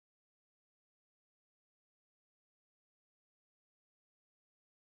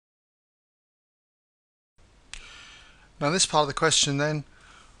Now in this part of the question then,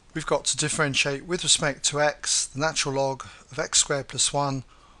 we've got to differentiate with respect to x the natural log of x squared plus 1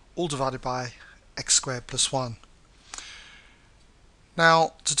 all divided by x squared plus 1.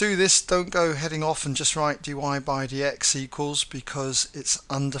 Now to do this, don't go heading off and just write dy by dx equals, because it's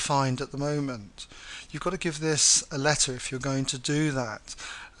undefined at the moment. You've got to give this a letter if you're going to do that.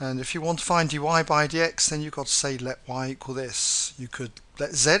 And if you want to find dy by dx, then you've got to say let y equal this. You could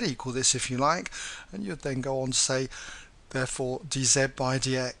let z equal this if you like, and you'd then go on to say therefore dz by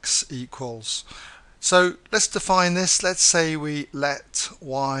dx equals. So let's define this. Let's say we let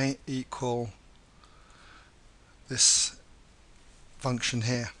y equal this function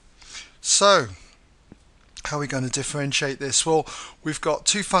here. So how are we going to differentiate this? Well, we've got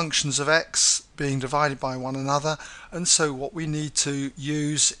two functions of x being divided by one another, and so what we need to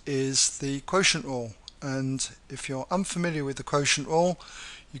use is the quotient rule. And if you're unfamiliar with the quotient rule,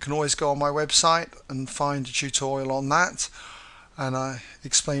 you can always go on my website and find a tutorial on that, and I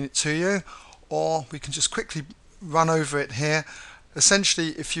explain it to you, or we can just quickly run over it here. Essentially,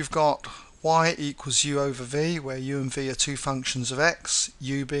 if you've got y equals u over v, where u and v are two functions of x,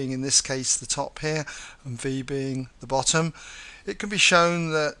 u being in this case the top here and v being the bottom, it can be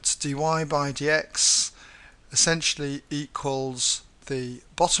shown that dy by dx essentially equals the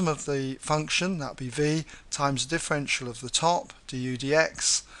bottom of the function, that would be v, times the differential of the top, du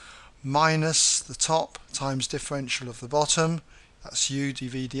dx, minus the top times differential of the bottom, that's u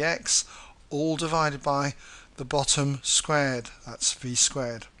dv dx, all divided by the bottom squared, that's v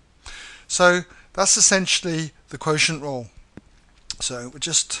squared. So that's essentially the quotient rule. So we'll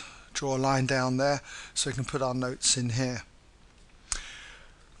just draw a line down there so we can put our notes in here.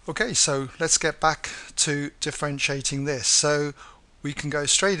 Okay, so let's get back to differentiating this. So we can go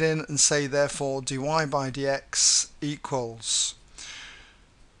straight in and say therefore dy by dx equals.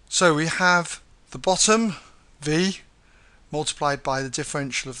 So we have the bottom v multiplied by the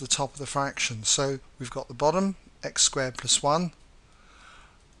differential of the top of the fraction. So we've got the bottom x squared plus 1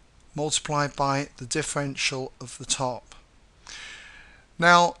 multiplied by the differential of the top.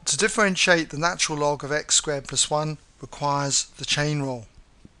 Now to differentiate the natural log of x squared plus 1 requires the chain rule,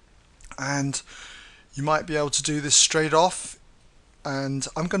 and you might be able to do this straight off, and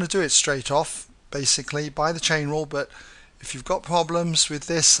I'm going to do it straight off basically by the chain rule, but if you've got problems with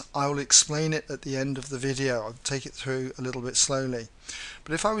this, I will explain it at the end of the video. I'll take it through a little bit slowly.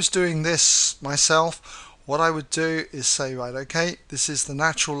 But if I was doing this myself, what I would do is say, right, okay, this is the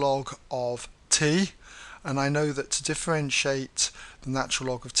natural log of t, and I know that to differentiate the natural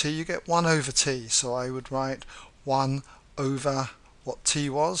log of t, you get 1 over t. So I would write 1 over what t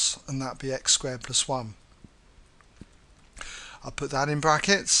was, and that'd be x squared plus 1. I'll put that in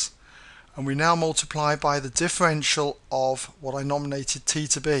brackets, and we now multiply by the differential of what I nominated t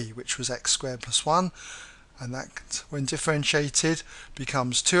to be, which was x squared plus 1, and that, when differentiated,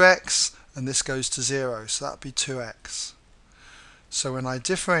 becomes 2x, and this goes to 0, so that would be 2x. So when I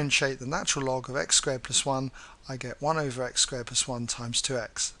differentiate the natural log of x squared plus 1, I get 1 over x squared plus 1 times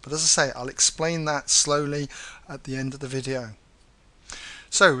 2x. But as I say, I'll explain that slowly at the end of the video.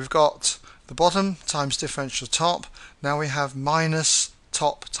 So we've got the bottom times differential of top. Now we have minus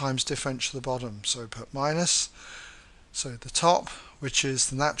top times differential of the bottom. So we put minus. So the top, which is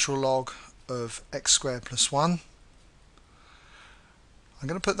the natural log of x squared plus 1. I'm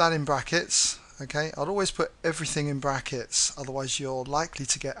going to put that in brackets. Okay, I'd always put everything in brackets, otherwise you're likely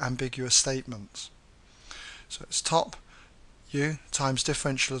to get ambiguous statements. So it's top u times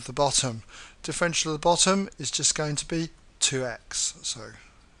differential of the bottom. Differential of the bottom is just going to be 2x, so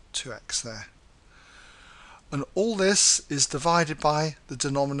 2x there. And all this is divided by the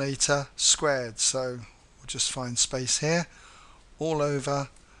denominator squared, so we'll just find space here, all over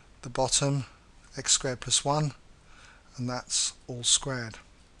the bottom x squared plus 1, and that's all squared.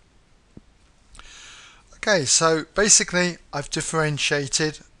 Okay, so basically I've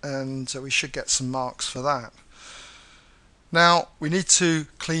differentiated, and we should get some marks for that. Now we need to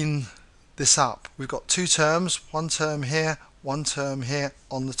clean this up. We've got two terms, one term here, one term here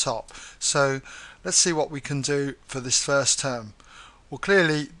on the top. So let's see what we can do for this first term. Well,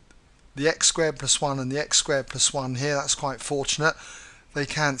 clearly the x squared plus 1 and the x squared plus 1 here, that's quite fortunate. They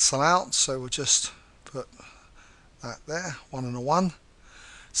cancel out, so we'll just put that there, 1 and a 1.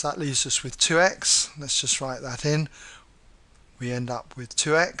 So that leaves us with 2x. Let's just write that in. We end up with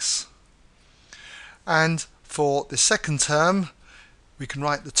 2x. And for the second term, we can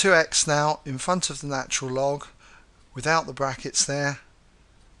write the 2x now in front of the natural log without the brackets there.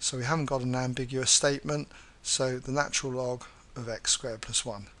 So we haven't got an ambiguous statement. So the natural log of x squared plus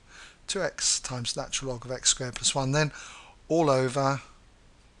 1. 2x times natural log of x squared plus 1 then, all over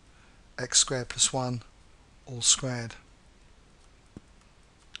x squared plus 1 all squared.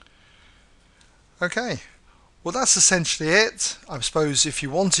 Okay, well that's essentially it. I suppose if you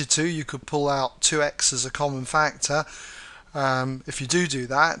wanted to, you could pull out 2x as a common factor. If you do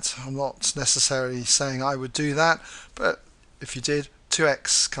that, I'm not necessarily saying I would do that, but if you did,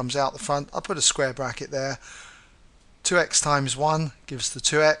 2x comes out the front. I'll put a square bracket there. 2x times 1 gives the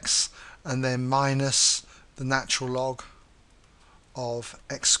 2x, and then minus the natural log of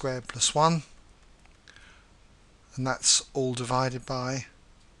x squared plus 1, and that's all divided by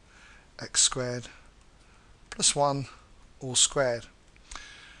x squared plus 1 all squared.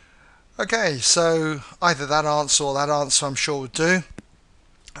 Okay, so either that answer or that answer I'm sure would do.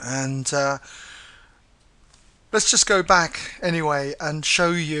 And let's just go back anyway and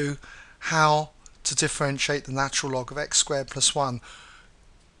show you how to differentiate the natural log of x squared plus 1.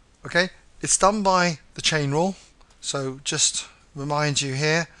 Okay, it's done by the chain rule. So just remind you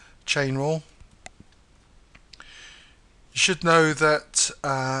here, chain rule. You should know that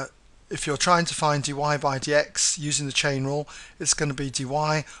if you're trying to find dy by dx using the chain rule, it's going to be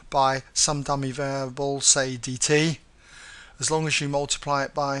dy by some dummy variable, say dt, as long as you multiply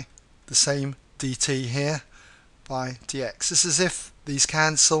it by the same dt here by dx. This is if these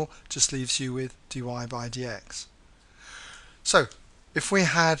cancel, just leaves you with dy by dx. So if we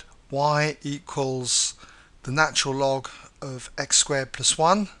had y equals the natural log of x squared plus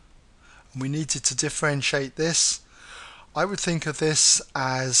 1, and we needed to differentiate this, I would think of this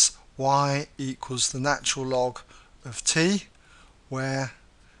as y equals the natural log of t, where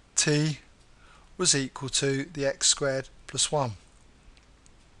t was equal to the x squared plus 1.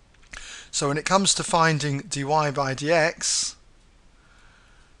 So when it comes to finding dy by dx,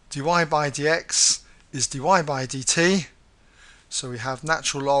 dy by dx is dy by dt, so we have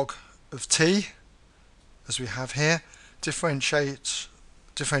natural log of t, as we have here.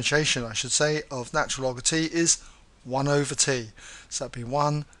 Differentiation, I should say, of natural log of t is 1 over t. So that'd be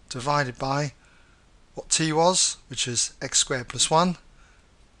 1 divided by what t was, which is x squared plus 1.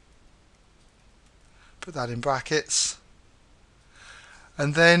 Put that in brackets.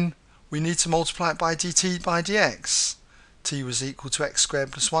 And then we need to multiply it by dt by dx. T was equal to x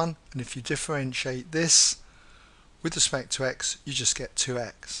squared plus 1. And if you differentiate this with respect to x, you just get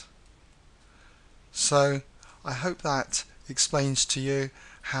 2x. So I hope that explains to you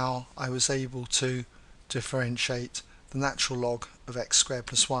how I was able to differentiate the natural log of x squared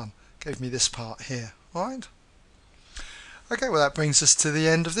plus 1. Gave me this part here. Alright? Okay, well that brings us to the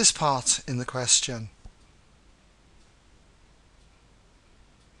end of this part in the question.